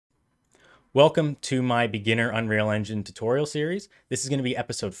Welcome to my beginner Unreal Engine tutorial series. This is going to be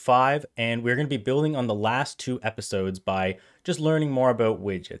episode 5, and we're going to be building on the last 2 episodes by just learning more about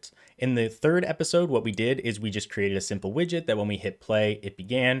widgets. In the 3rd episode, what we did is we just created a simple widget that when we hit play, it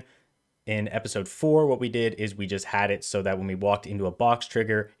began. In episode 4, what we did is we just had it so that when we walked into a box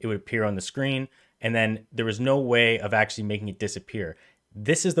trigger, it would appear on the screen, and then there was no way of actually making it disappear.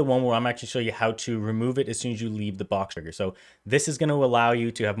 This is the one where I'm actually showing you how to remove it as soon as you leave the box trigger. So this is going to allow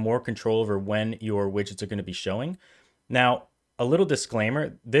you to have more control over when your widgets are going to be showing. Now, a little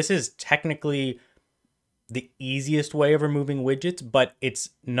disclaimer, this is technically the easiest way of removing widgets, but it's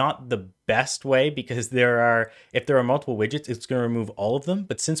not the best way because if there are multiple widgets, it's going to remove all of them.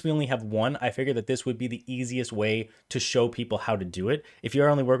 But since we only have one, I figured that this would be the easiest way to show people how to do it. If you're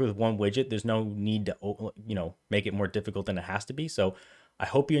only working with one widget, there's no need to, make it more difficult than it has to be. So I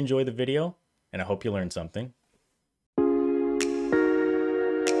hope you enjoy the video and I hope you learned something.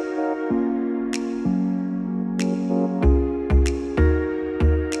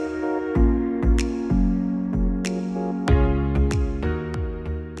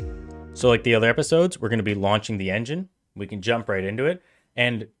 So like the other episodes, we're going to be launching the engine. We can jump right into it.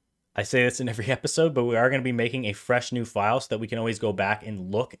 And I say this in every episode, but we are going to be making a fresh new file so that we can always go back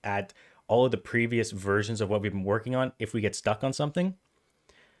and look at all of the previous versions of what we've been working on if we get stuck on something.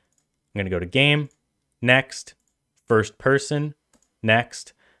 I'm going to go to game, next, first person,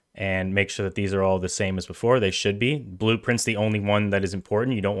 next, and make sure that these are all the same as before. They should be. Blueprint's the only one that is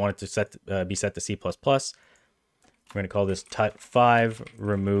important. You don't want it to be set to C++. We're going to call this Part5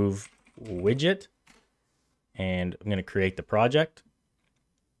 remove widget, and I'm going to create the project.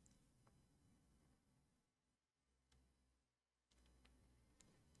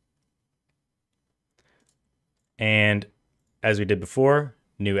 And as we did before,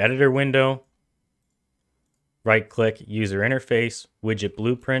 new editor window, right click, user interface, widget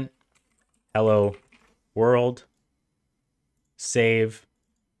blueprint, hello world, save.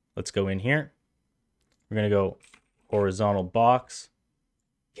 Let's go in here. We're going to go horizontal box,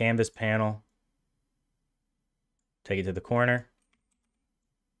 canvas panel, take it to the corner,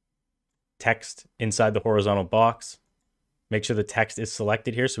 text inside the horizontal box. Make sure the text is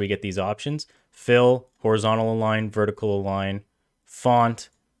selected here so we get these options. Fill, horizontal align, vertical align, font,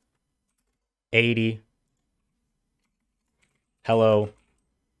 80, hello,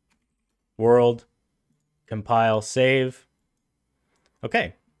 world, compile, save.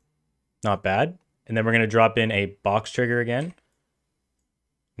 Okay, not bad. And then we're going to drop in a box trigger again.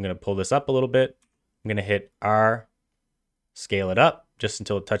 I'm going to pull this up a little bit. I'm going to hit R, scale it up just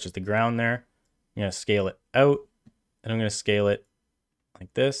until it touches the ground there. I'm going to scale it out, and I'm going to scale it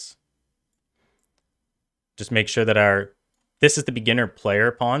like this. Just make sure that this is the beginner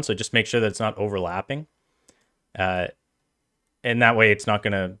player pawn, so just make sure that it's not overlapping. And that way it's not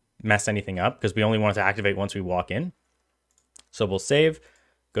going to mess anything up because we only want it to activate once we walk in. So we'll save,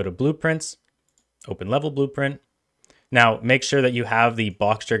 go to blueprints, open level blueprint. Now make sure that you have the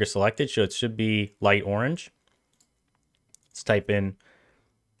box trigger selected, so it should be light orange. Let's type in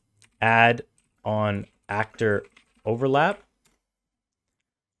add on actor overlap.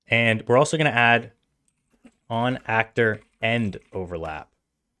 And we're also going to add on actor end overlap.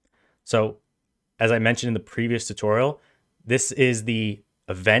 So as I mentioned in the previous tutorial, this is the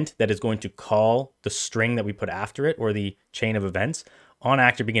event that is going to call the string that we put after it, or the chain of events, on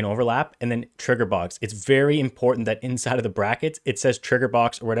actor begin overlap, and then trigger box. It's very important that inside of the brackets, it says trigger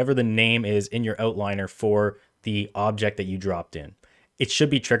box or whatever the name is in your outliner for the object that you dropped in. It should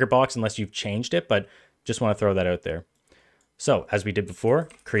be trigger box unless you've changed it, but just want to throw that out there. So as we did before,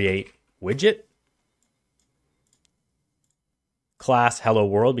 create widget, class hello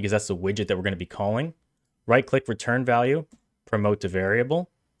world, because that's the widget that we're going to be calling. Right click return value, promote to variable,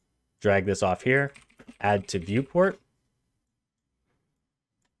 drag this off here, add to viewport.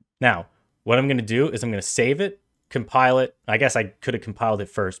 Now, what I'm going to do is I'm going to save it, compile it. I guess I could have compiled it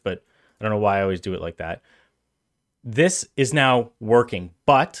first, but I don't know why I always do it like that. This is now working,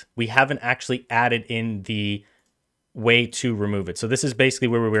 but we haven't actually added in the way to remove it. So this is basically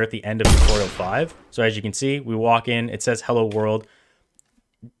where we were at the end of tutorial 5. So as you can see, we walk in, it says hello world.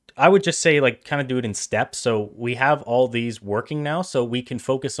 I would just say kind of do it in steps. So we have all these working now, so we can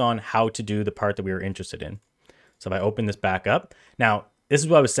focus on how to do the part that we were interested in. So if I open this back up, now this is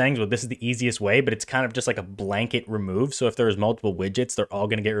what I was saying, so this is the easiest way, but it's kind of just like a blanket remove. So if there's multiple widgets, they're all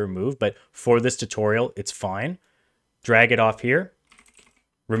going to get removed. But for this tutorial, it's fine. Drag it off here.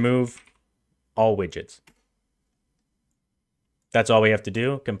 Remove all widgets. That's all we have to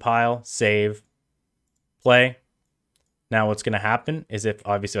do. Compile, save, play. Now what's going to happen is if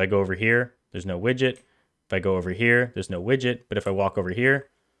obviously I go over here, there's no widget. If I go over here, there's no widget. But if I walk over here,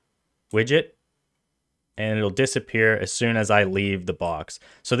 widget, and it'll disappear as soon as I leave the box.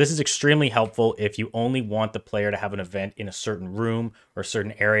 So this is extremely helpful if you only want the player to have an event in a certain room or a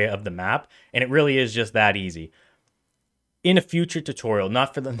certain area of the map, and it really is just that easy. In a future tutorial,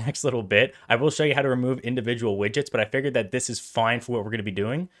 not for the next little bit, I will show you how to remove individual widgets, but I figured that this is fine for what we're going to be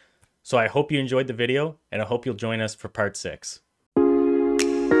doing. So I hope you enjoyed the video, and I hope you'll join us for part 6.